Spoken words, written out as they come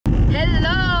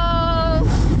Hello!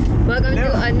 Welcome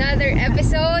to another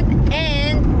episode,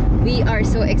 and we are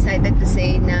so excited to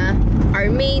say na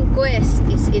our main quest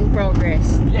is in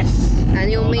progress. Yes! Ano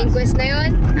yung main quest na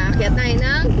yun? Aakyat tayo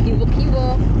ng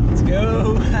Hibok-Hibok. Let's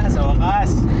go! Sa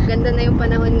wakas! Ganda na yung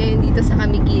panahon ngayon dito sa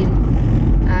Camiguin.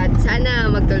 At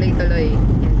sana magtuloy-tuloy.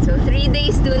 So 3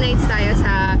 days, 2 nights tayo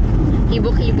sa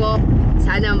Hibok-Hibok.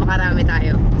 Sana makarami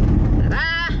tayo.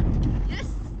 Tara! Yes!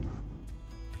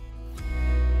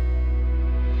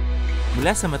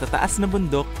 Mula sa matataas na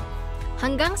bundok,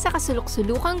 Hanggang sa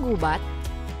kasulok-sulukang gubat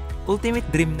ultimate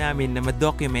dream namin na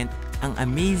ma-document ang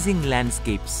amazing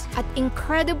landscapes. at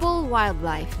incredible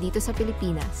wildlife dito sa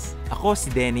Pilipinas. Ako si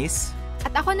Dennis,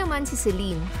 At ako naman si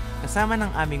Celine. kasama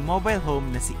ng aming mobile home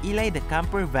na si Eli the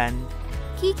Camper Van.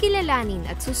 Kikilalanin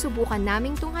at susubukan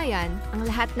naming tunghayan ang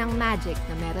lahat ng magic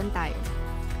na meron tayo.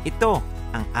 Ito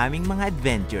ang aming mga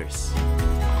adventures.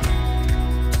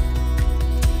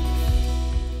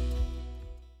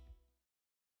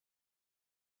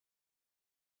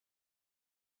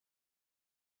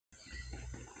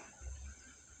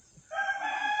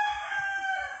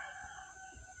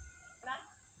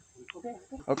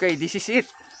 Okay, this is it.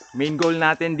 Main goal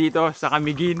natin dito sa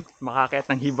Camiguin, makakit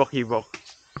ng Hibok-Hibok.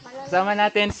 Kasama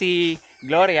natin si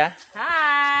Gloria,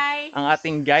 Hi! ang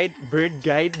ating guide, bird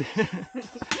guide.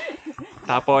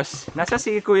 Tapos, nasa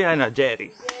si Kuya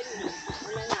Jerry.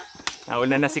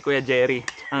 Nauna na si Kuya Jerry,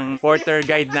 ang porter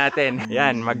guide natin.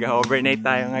 Yan, mag-overnight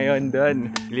tayo ngayon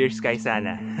doon. Clear sky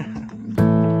sana.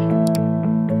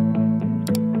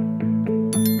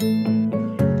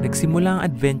 Nagsimula ang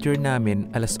adventure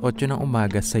namin alas 8 ng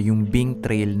umaga sa Yumbing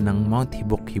Trail ng Mount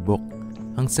Hibok-Hibok.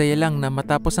 Ang saya lang na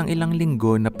matapos ang ilang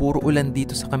linggo na puro ulan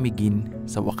dito sa Camiguin,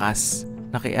 sa wakas,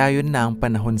 nakiayon na ang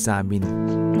panahon sa amin.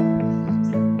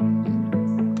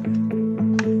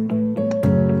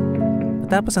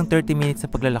 Matapos ang 30 minutes sa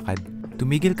paglalakad,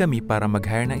 tumigil kami para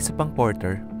mag-hire ng isa pang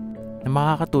porter na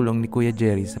makakatulong ni Kuya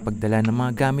Jerry sa pagdala ng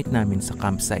mga gamit namin sa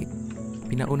campsite.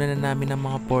 Pinauna na namin ang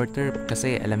mga porter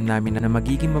kasi alam namin na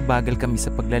magiging mabagal kami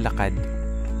sa paglalakad.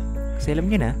 Kasi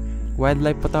alam niyo na,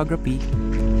 wildlife photography.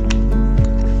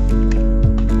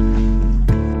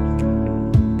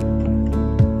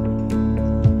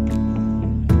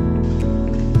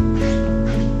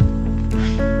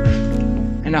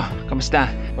 Ano,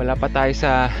 kamusta? Wala pa tayo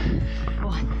sa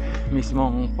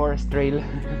mismong forest trail.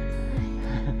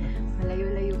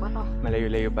 Malayo-layo pa to.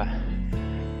 Malayo-layo pa.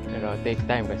 Pero take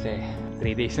time kasi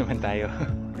 3 days naman tayo.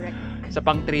 Correct. Sa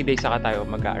pang 3 days saka tayo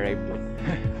mag-arrive doon.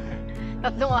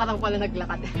 3 araw pala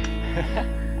naglakad.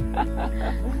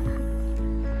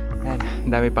 Yan,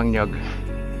 dami pang nyog.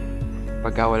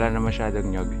 Pagka wala na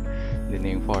masyadong nyog, doon na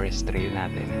yung forest trail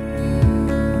natin.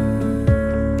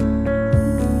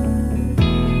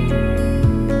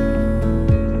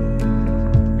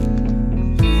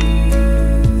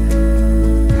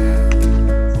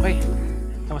 Okay,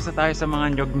 kamusta tayo sa mga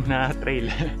nyog na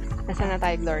trail? Nasaan na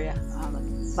tayo, Gloria?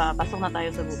 Papasok na tayo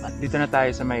sa gubat. Dito na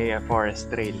tayo sa may forest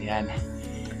trail, yan.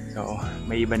 So,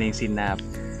 may iba na yung scene na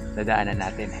dadaanan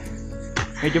natin.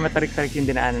 Medyo matarik-tarik yung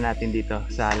dinaanan natin dito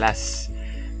sa last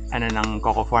ng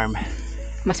Coco Farm.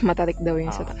 Mas matarik daw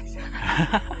yung sa taas.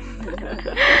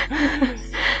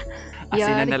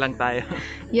 Asinan na lang tayo.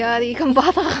 Yari kang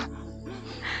bata.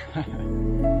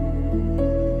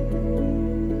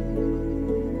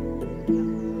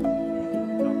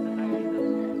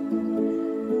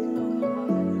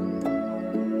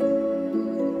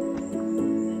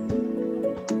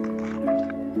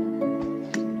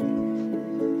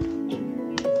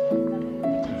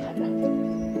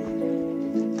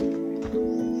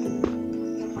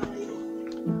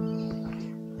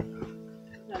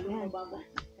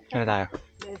 Ano tayo?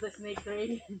 There's a snake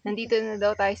trail. Nandito na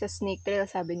daw tayo sa snake trail,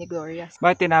 sabi ni Gloria.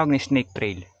 Bakit tinawag ni Snake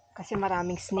Trail? Kasi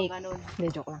maraming snake. Ganun.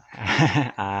 Hindi, joke lang.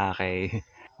 Okay.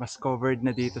 Mas covered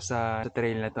na dito sa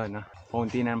trail na to, no?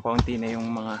 Paunti na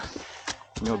yung mga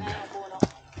nyog.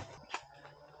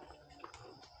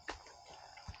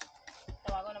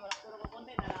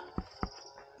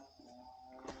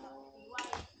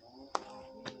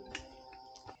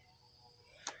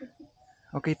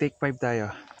 Okay, take 5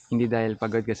 tayo. Hindi dahil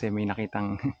pagod kasi may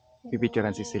nakitang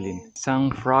pipicturean si Celine.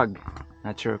 Isang frog.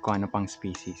 Not sure kung ano pang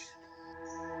species.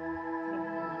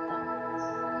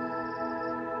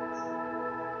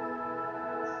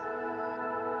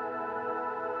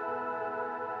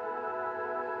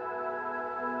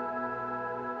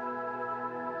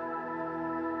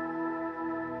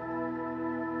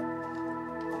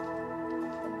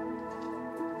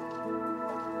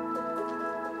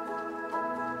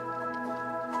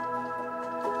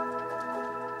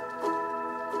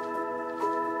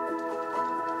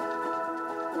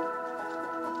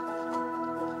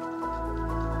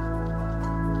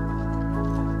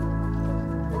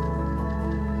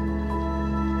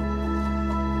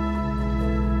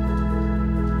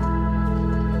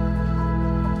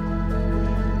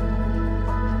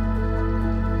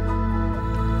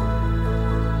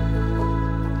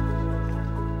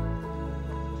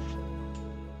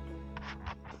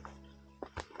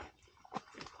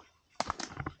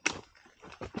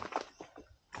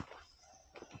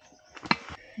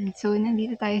 So,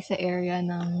 nandito tayo sa area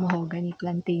ng mahogany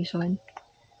plantation.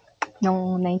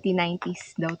 Noong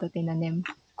 1990s daw to tinanim.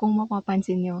 Kung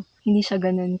mapapansin nyo, hindi siya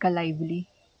ganun ka-lively.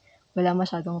 Wala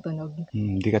masyadong tunog.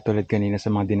 Hindi katulad kanina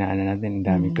sa mga dinaanan natin, ang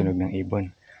daming tunog ng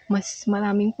ibon. Mas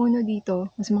maraming puno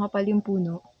dito, mas makapal yung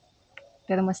puno,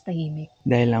 pero mas tahimik.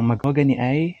 Dahil ang mahogany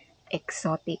ay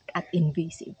Exotic at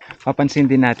invasive. papansin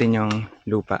din natin yung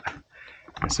lupa.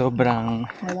 Sobrang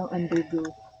Walang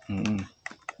undergrowth.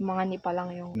 Mga nipa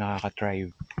lang yung... nakaka-thrive.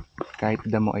 Kahit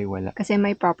damo ay wala. Kasi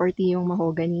may property yung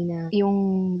mahogany na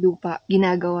yung lupa,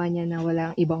 ginagawa niya na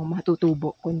walang ibang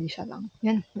matutubo, kundi siya lang.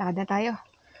 Yan, lakad na tayo.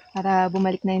 Para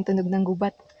bumalik na yung tunog ng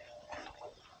gubat.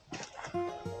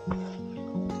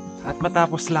 At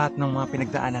matapos lahat ng mga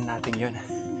pinagdaanan natin yun.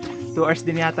 2 hours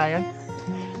din yata yun.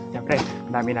 Siyempre,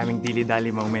 dami naming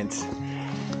dilly-dally moments.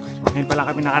 Ngayon pa lang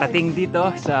kami nakarating dito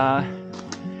sa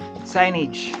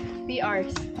signage. 3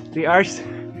 hours. 3 hours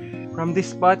from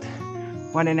this spot,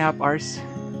 1.5 hours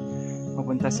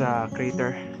papunta sa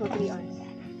crater. So 3 hours.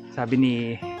 Sabi ni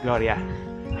Gloria.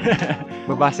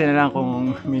 Babase na lang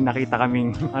kung may nakita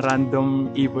kaming random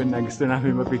ibon na gusto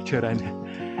namin mapicturean.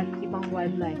 At ibang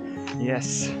wildlife.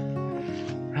 Yes.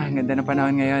 Ang ganda ng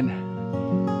panahon ngayon.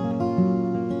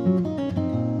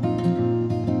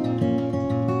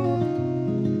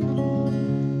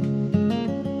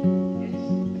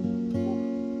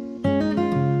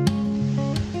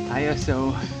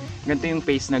 So, ganito yung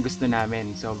pace na gusto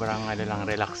namin. Sobrang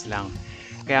relax lang.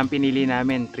 Kaya ang pinili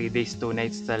namin, 3 days, 2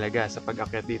 nights talaga sa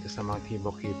pag-akyat dito sa Mount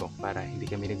Hibok-Hibok para hindi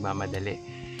kami nagmamadali.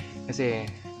 Kasi,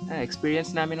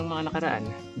 experience namin ng mga nakaraan.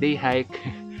 Day hike.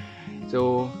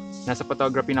 So, nasa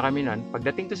photography na kami nun.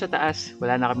 Pagdating to sa taas,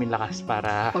 wala na kaming lakas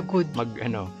para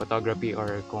photography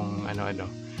or kung ano-ano.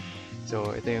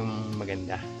 So, ito yung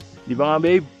maganda. Di ba nga,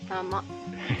 babe? Tama.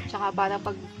 Tsaka para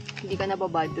pag hindi ka na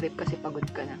babad trip kasi pagod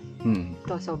ka na.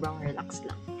 Ito sobrang relax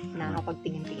lang.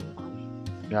 Nakakapagtingin-tingin pa kami.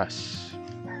 Yes.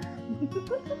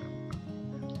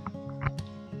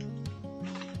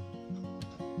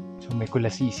 So may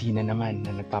kulasisi na naman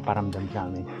na nagpaparamdam sa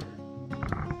amin.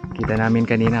 Kita namin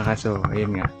kanina kaso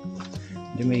ayun nga.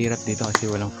 Medyo mahirap dito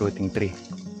kasi walang floating tree.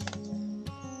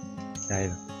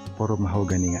 Dahil puro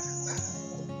mahogany nga.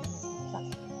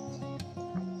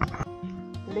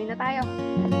 Tuloy na tayo.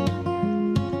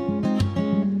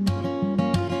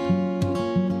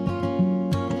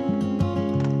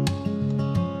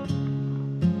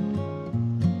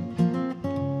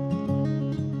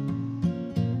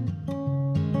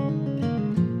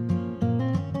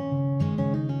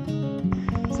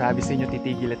 Sabi sa inyo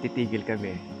titigil at titigil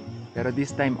kami. Pero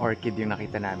this time orchid yung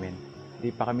nakita namin.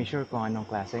 Di pa kami sure kung anong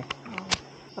klase.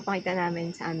 Papakita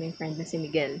namin sa aming friend na si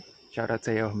Miguel. Shoutout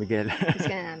sa iyo, Miguel. Kiss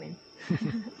ka na namin.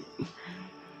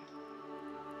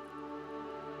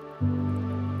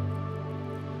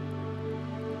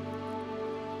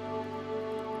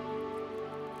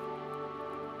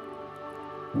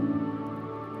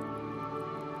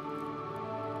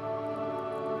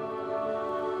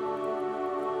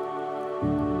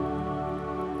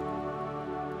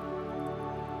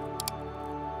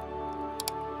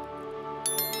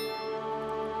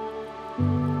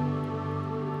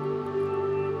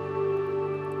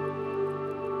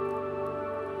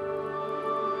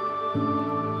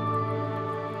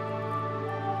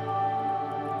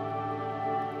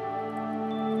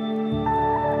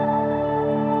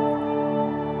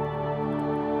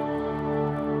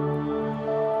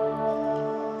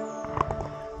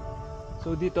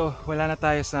 So dito, wala na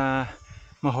tayo sa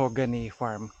mahogany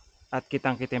farm. At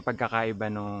kitang-kita yung pagkakaiba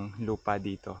ng lupa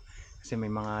dito. Kasi may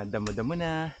mga damo-damo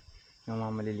na, may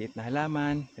mga maliliit na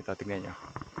halaman. Ito, tignan nyo.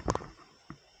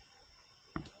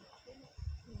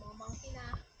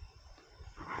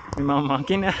 May mga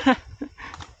monkey na.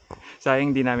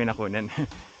 Sayang di namin nakunan.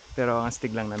 Pero ang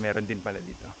astig lang na meron din pala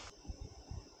dito.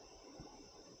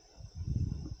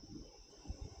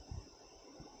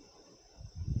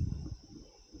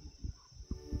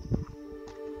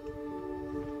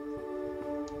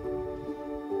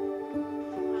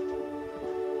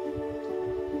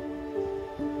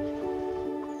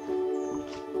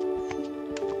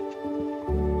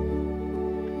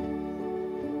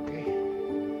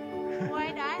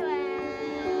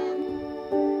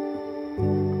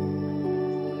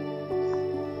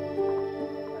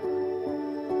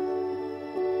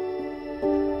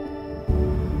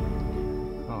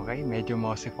 Okay, medyo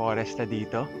mossy forest na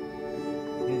dito.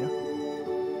 Ayan, oh.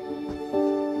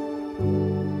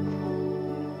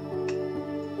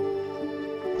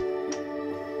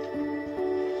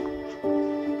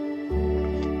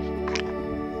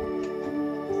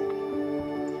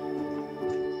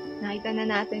 Nakita na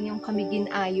natin yung Camiguin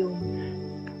ayong.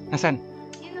 Nasaan?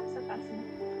 Yun o.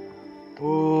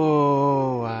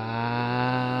 Oh,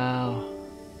 wow.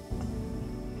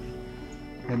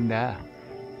 Ganda.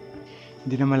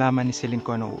 Hindi na malaman ni Celine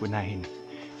kung ano uunahin.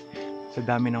 Sa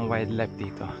dami ng wildlife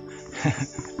dito.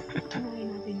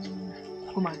 Unahin natin yung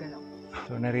gumagalaw.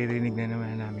 So naririnig na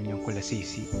naman namin yung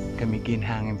kulasisi, Camiguin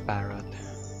hanging parrot.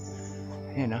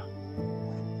 Ayan o.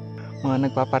 Mga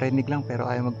nagpaparinig lang pero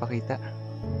ayaw magpakita.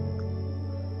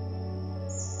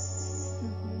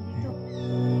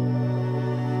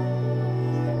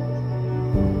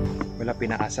 Wala,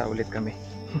 pinaasa ulit kami.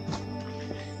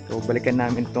 So balikan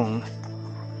namin tong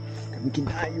Camiguin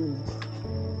ayun.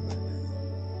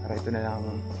 Para ito na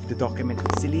lang document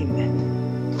ni Celine.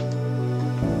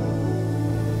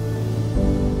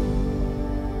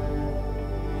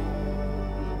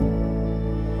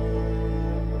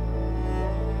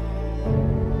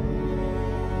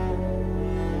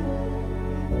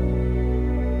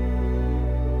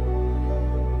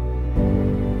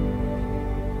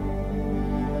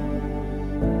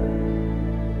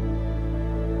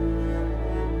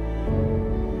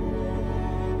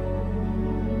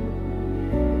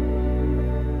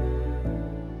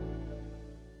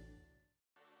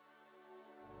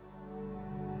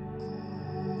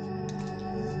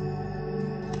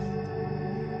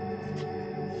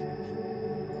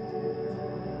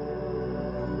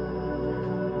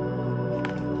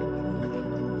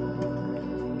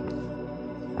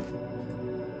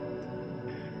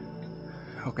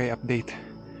 Okay, update.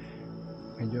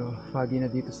 Medyo foggy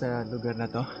na dito sa lugar na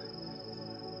to.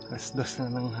 Alas 2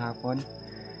 na ng hapon.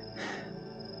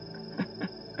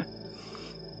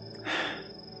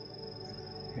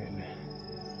 Ayan.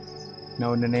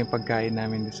 Nauna na yung pagkain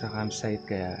namin dito sa campsite,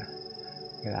 kaya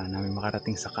kailangan namin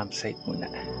makarating sa campsite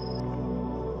muna.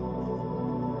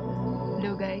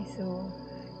 Hello guys, so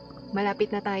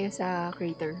malapit na tayo sa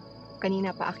crater.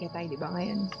 Kanina pa akyat tayo, di ba?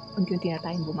 Ngayon, unti-unti na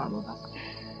tayong bumababa.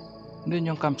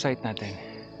 Doon yung campsite natin.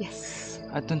 Yes.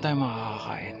 At doon tayo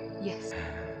makakakain. Yes.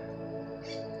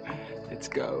 Let's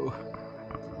go.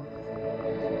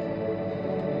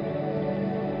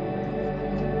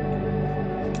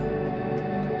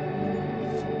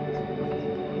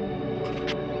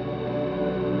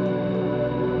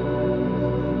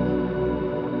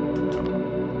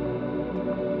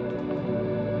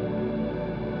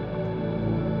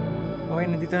 Okay,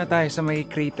 nandito na tayo sa may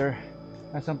crater.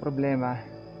 Nasaan problema?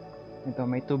 Ito,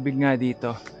 may tubig nga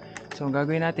dito. So, ang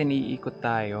gagawin natin, iikot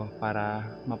tayo para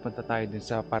mapunta tayo dun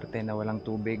sa parte na walang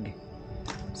tubig.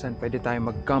 Saan pwede tayo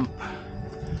mag-camp.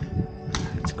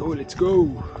 Let's go, let's go!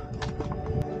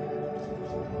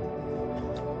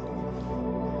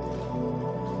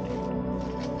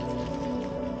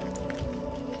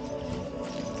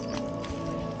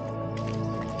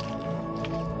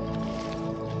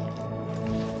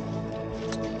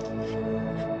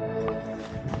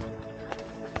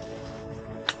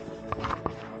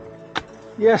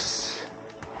 Yes!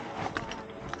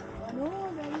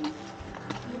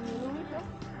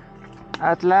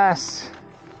 At last!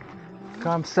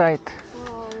 Campsite.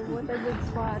 Wow, what a good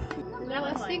spot.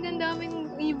 Astig, ang daming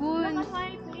ibon.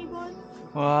 Nakahit na ibon.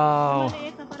 Wow!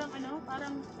 Maliit na parang ano,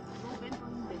 parang open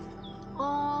fountain.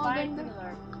 Oh, Parang ganda.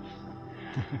 color.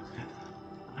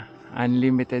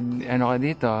 Unlimited ano ka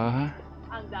dito, ha?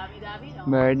 Ang dami-dami, no?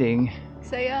 Birding.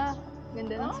 Saya.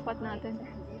 Ganda ng spot natin.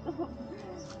 Dito.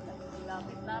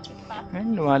 Lapit-lapit pa.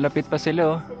 Ayun, lumalapit pa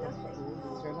sila, oh.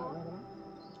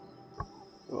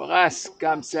 Wakas,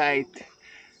 campsite.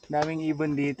 Daming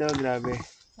ibon dito, grabe.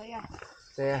 Saya.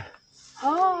 Saya.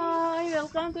 Hi!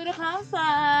 Welcome to the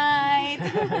campsite!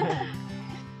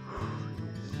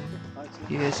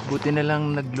 Yes, buti na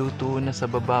lang nagluto na sa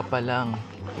baba pa lang.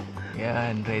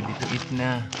 Yan, ready to eat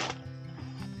na.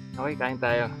 Okay, kain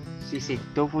tayo. Sisig.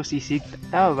 Tofu sisig.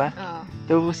 Tama ba? Oo.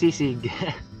 Tofu sisig.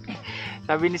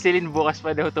 Sabi ni Celine, bukas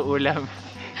pa daw to ulam.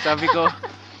 Sabi ko,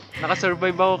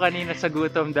 nakasurvive ako kanina sa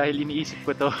gutom dahil iniisip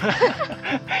ko to.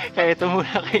 Kaya ito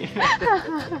muna kain natin.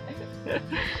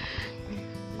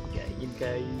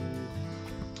 Kain.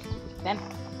 Then,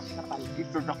 napal.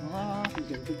 Dito na nga.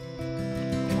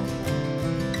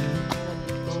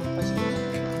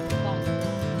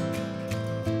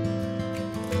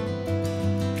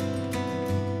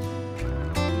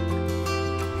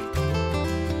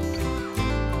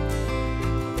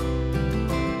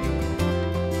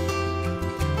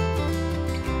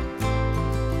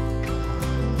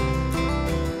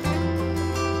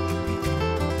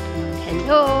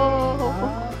 Hello!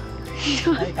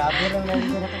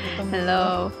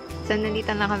 Hello! So,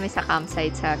 nandito na kami sa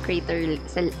campsite sa Crater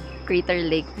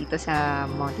Lake dito sa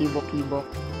Mount Hibok-Hibok.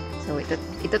 So,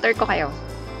 itutur ko kayo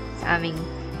sa aming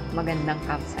magandang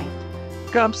campsite.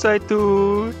 Campsite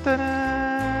tour!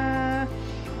 Tada!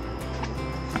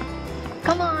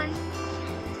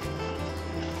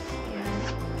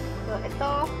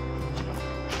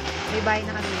 May bahay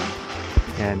na kami.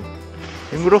 Yan.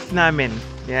 Yung roof namin.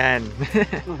 Yan.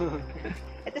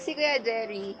 Ito si Kuya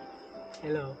Jerry.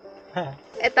 Hello.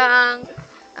 Ito ang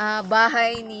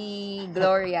bahay ni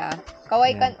Gloria.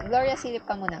 Kaway ka, Gloria, silip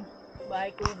ka muna.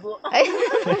 Bye, kubo. Ay.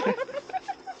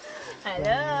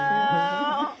 Hello.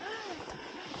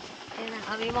 Ayan ang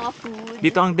aming mga food.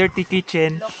 Dito ang dirty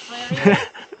kitchen. Look, Mary.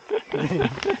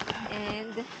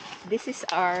 And this is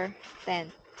our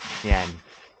tent. Yan.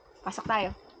 Pasok tayo.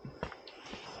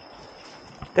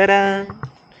 Tara!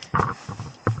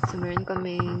 So, meron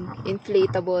kaming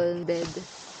inflatable bed.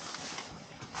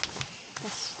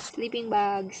 Tapos, sleeping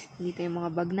bags. Dito yung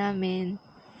mga bag namin.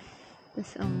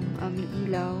 Tapos, ang aming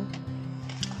ilaw.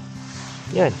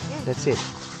 Yan. That's it.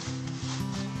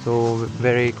 So,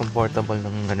 very comfortable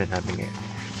ng ano namin ngayon.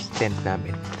 Tent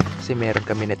namin. Kasi meron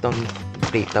kami nitong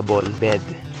inflatable bed.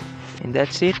 And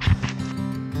that's it.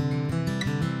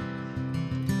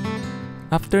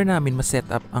 After namin ma-set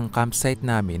up ang campsite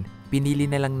namin, pinili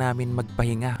na lang namin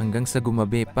magpahinga hanggang sa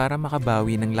gumabi para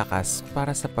makabawi ng lakas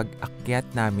para sa pag-akyat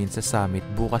namin sa summit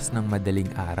bukas ng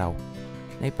madaling araw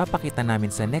na ipapakita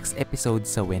namin sa next episode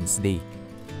sa Wednesday.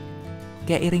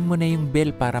 Kaya i-ring mo na yung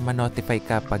bell para ma-notify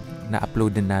ka pag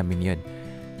na-upload na namin yun.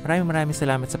 Maraming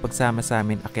salamat sa pagsama sa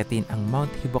amin akyatin ang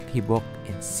Mount Hibok-Hibok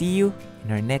and see you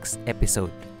in our next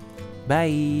episode.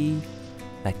 Bye!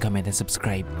 Like, comment, and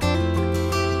subscribe.